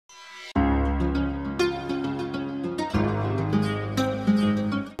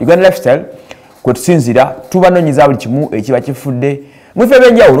Uganda Lifestyle kwe tusinzira tubanonyiza buli kimu ekiba kifudde mwife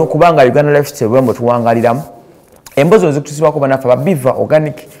benjawulo kubanga Uganda Lifestyle bwembo tuwangaliramu embozo ezikutusibwako banafa ba Biva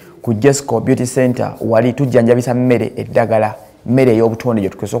Organic ku Jesco Beauty Center wali tujjanjabisa mmere eddagala mmere y'obutonde gye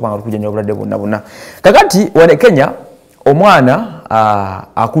tukozesa okwanga tukujjanja obulwadde bwonna kakati wane Kenya omwana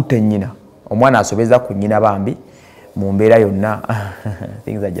akutte nyina omwana asobeza ku nyina bambi mu mbeera yonna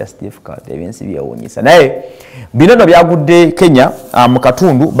things are just difficult ebinsi byewuunyisa naye bino byagudde Kenya mu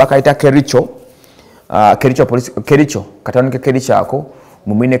katundu bakayita Kericho katandike Kericho ako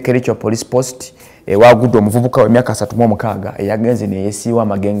mumine Kericho Police Post wagudde omuvubuka w'emyaka 36 eyagenze ne yesiwa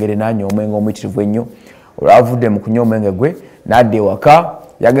amagengere nanyo omwengo omuyitirivu ennyo olwavudde mu kunywa omwenge gwe n'adda ewaka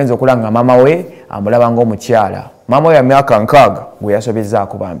yagenze okulanga mama we amulaba ng'omukyala mama we ya myaka 6 gwe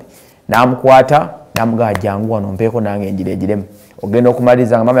yasobezaako bambi n'amukwata n'amugaa jangu wano mpeeko nange enjira egiremu ogenda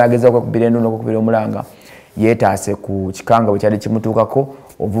okumaliriza nga mama yageza okwekubira ennuno okukubira omulanga yeetaase ku kikanga bwe kyali kimutuukako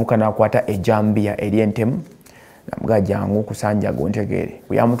omuvubuka n'akwata ejambiya ery'entemu n'amugaa jangu kusanjaga ontegeere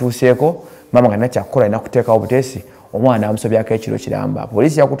bwe yamutuuseeko mama nga nakyakukola alina kuteekawo buteesi omwana amusobyako ekiro kiramba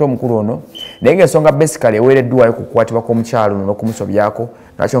poliisi yakuta omukulu ono naye ng'ensonga basically eweereddwayo ku kukwatibwa kw'omukyalo ono n'okumusobyako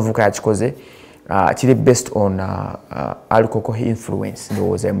lwaki omuvubuka yakikoze kiri based on alcohol influence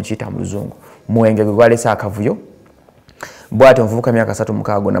ndowooza emukiyita mu luzungu mwenge gwe gwaleese akavuyo bw'ati omuvubuka emyaka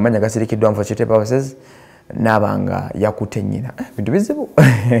 36 namanya gasirikiddwa for chete purposes n'abanga yakutte nnyina bintu bizibu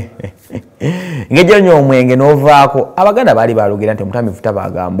ng'ejja nnyo omwenge n'ovaako abaganda baali balugera nti omutamivu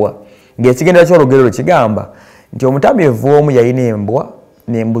tabaagambwa ng'ekigendera ky'olugero kigamba nti omutamivu omu yalina embwa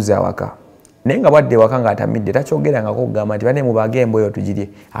n'embuzi awaka naye nga bwadde ewaka ng'atamidde takyogerangako okugamba nti bane mubaage embwa eyo tugirye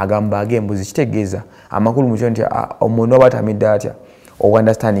agamba baage embuzi kitegeeza amakulu mu kyo nti omuntu oba atamidde atya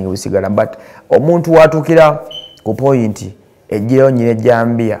understanding busigala but omuntu watuukira ku point ejjirayo nnyina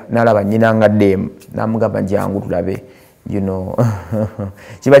ejjambiya n'alaba nnyina nga ddemu n'amugamba jangu tulabe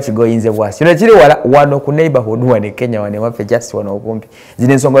kiba kigoyinze bwasi kino kiri wano ku neighborhood wane Kenya wane waffe just wano okumpi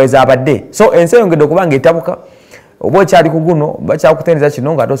zino ensonga ezabadde so ensi eyongedde okuba ng'etabuka oba okyali ku guno bakyakutendereza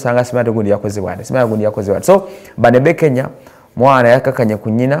kino nga tosanga simanya gundi yakoze bwati so banebe Kenya mwana yakakanye ku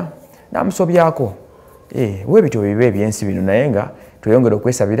nnyina n'amusobyako webityo bibe ebyensi bino naye nga tweyongera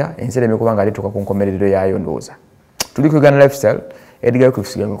okwesabira ensi ereme kuba nga letuuka ku nkomerero yaayo ndowooza tuli ku Uganda Lifestyle edigayo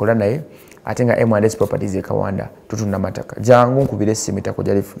kufusiga nkola naye ate nga M&S Properties e Kawanda tutunda mataka jangu nkubire essimu itako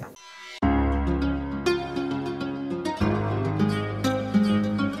gyalifuna